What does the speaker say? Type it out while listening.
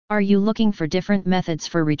Are you looking for different methods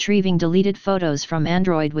for retrieving deleted photos from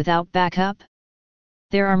Android without backup?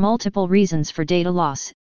 There are multiple reasons for data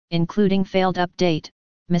loss, including failed update,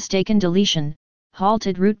 mistaken deletion,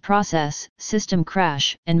 halted root process, system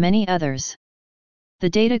crash, and many others. The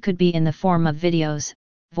data could be in the form of videos,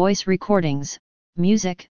 voice recordings,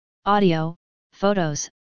 music, audio, photos,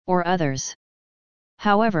 or others.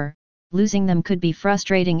 However, losing them could be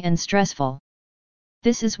frustrating and stressful.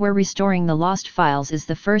 This is where restoring the lost files is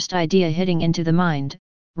the first idea hitting into the mind,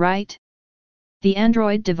 right? The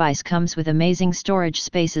Android device comes with amazing storage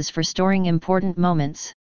spaces for storing important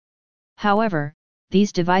moments. However,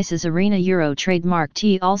 these devices Arena Euro trademark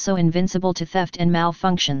T also invincible to theft and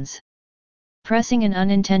malfunctions. Pressing an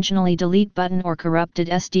unintentionally delete button or corrupted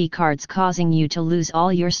SD cards causing you to lose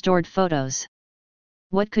all your stored photos.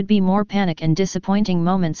 What could be more panic and disappointing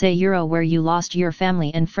moments? A Euro where you lost your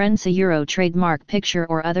family and friends, a Euro trademark picture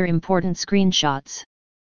or other important screenshots.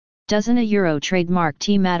 Doesn't a Euro trademark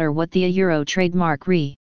T matter what the a Euro trademark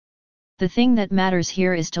re? The thing that matters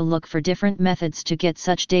here is to look for different methods to get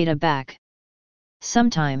such data back.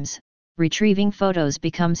 Sometimes, retrieving photos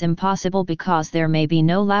becomes impossible because there may be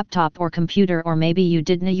no laptop or computer, or maybe you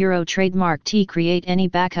didn't a Euro trademark T create any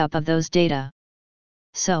backup of those data.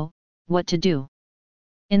 So, what to do?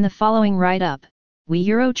 In the following write-up, we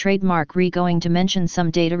Euro trademark re going to mention some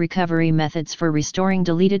data recovery methods for restoring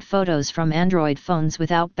deleted photos from Android phones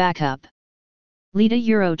without backup. Let a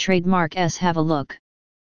Euro trademark S have a look.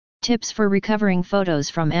 Tips for recovering photos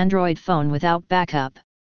from Android phone without backup.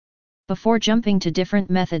 Before jumping to different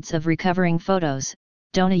methods of recovering photos,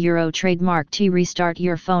 don't a Euro trademark T restart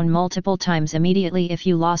your phone multiple times immediately if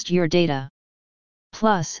you lost your data.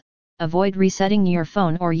 Plus, avoid resetting your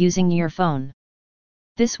phone or using your phone.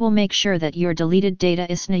 This will make sure that your deleted data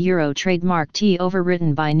isn't a Euro trademark T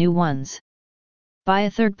overwritten by new ones. Buy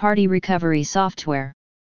a third-party recovery software.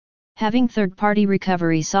 Having third-party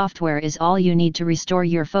recovery software is all you need to restore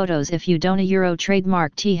your photos if you don't a Euro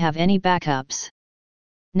trademark T have any backups.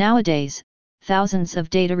 Nowadays, thousands of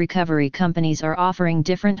data recovery companies are offering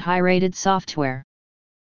different high-rated software.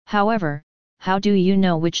 However, how do you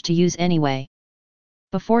know which to use anyway?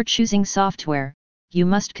 Before choosing software, you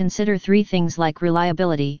must consider three things like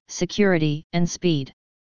reliability, security, and speed.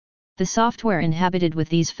 The software inhabited with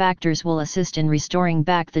these factors will assist in restoring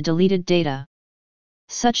back the deleted data.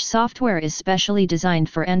 Such software is specially designed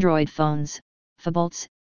for Android phones, phablets,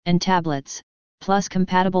 and tablets, plus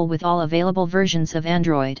compatible with all available versions of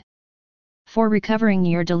Android. For recovering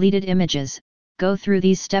your deleted images, go through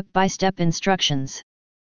these step-by-step instructions.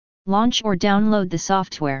 Launch or download the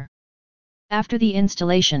software. After the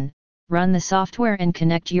installation, run the software and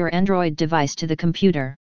connect your Android device to the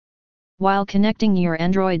computer. While connecting your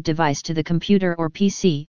Android device to the computer or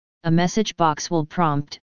PC, a message box will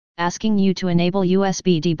prompt, asking you to enable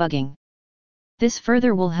USB debugging. This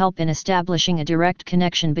further will help in establishing a direct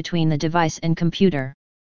connection between the device and computer.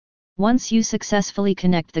 Once you successfully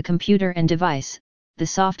connect the computer and device, the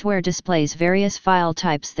software displays various file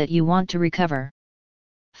types that you want to recover.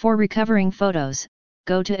 For recovering photos,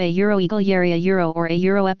 go to a Euro Eagle Area Euro or a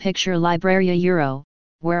Euro a Picture Library a Euro,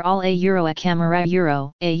 where all a Euro a Camera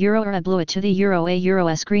Euro, a Euro or a Blue to the Euro a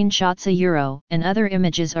Screenshots a Euro, and other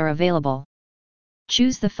images are available.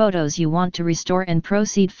 Choose the photos you want to restore and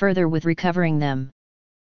proceed further with recovering them.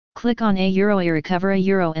 Click on a Euro a Recover a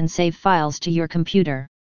Euro and save files to your computer.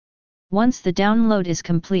 Once the download is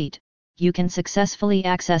complete, you can successfully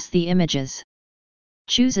access the images.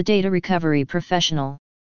 Choose a data recovery professional.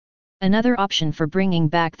 Another option for bringing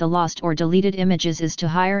back the lost or deleted images is to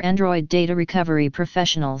hire Android data recovery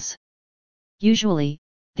professionals. Usually,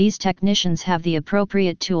 these technicians have the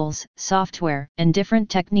appropriate tools, software, and different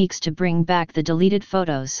techniques to bring back the deleted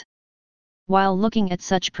photos. While looking at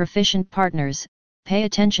such proficient partners, pay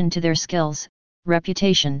attention to their skills,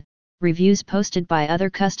 reputation, reviews posted by other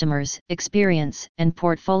customers, experience, and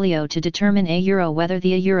portfolio to determine whether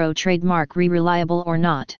the Euro trademark reliable or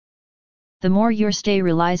not. The more your stay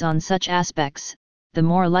relies on such aspects, the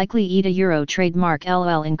more likely a Euro trademark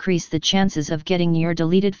LL increase the chances of getting your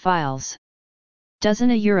deleted files. Doesn't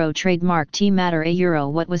a Euro trademark T matter?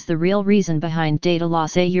 What was the real reason behind data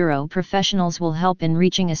loss? Euro professionals will help in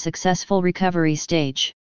reaching a successful recovery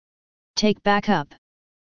stage. Take backup.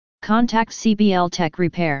 Contact CBL Tech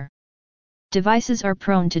Repair. Devices are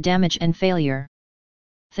prone to damage and failure.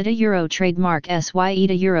 Theta Euro trademark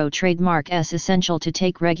SYETA Euro trademark S essential to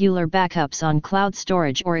take regular backups on cloud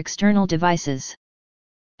storage or external devices.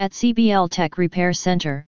 At CBL Tech Repair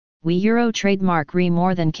Center, we Euro trademark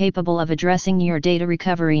more than capable of addressing your data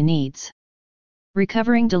recovery needs.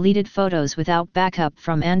 Recovering deleted photos without backup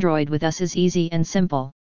from Android with us is easy and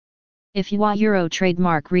simple. If you are Euro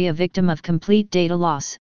trademark re a victim of complete data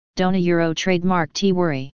loss, don't a Euro trademark t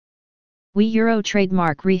worry. We Euro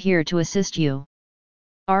trademark re here to assist you.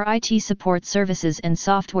 Our IT support services and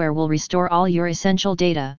software will restore all your essential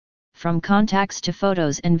data, from contacts to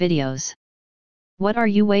photos and videos. What are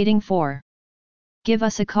you waiting for? Give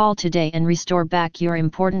us a call today and restore back your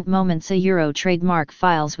important moments a Euro trademark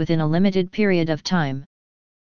files within a limited period of time.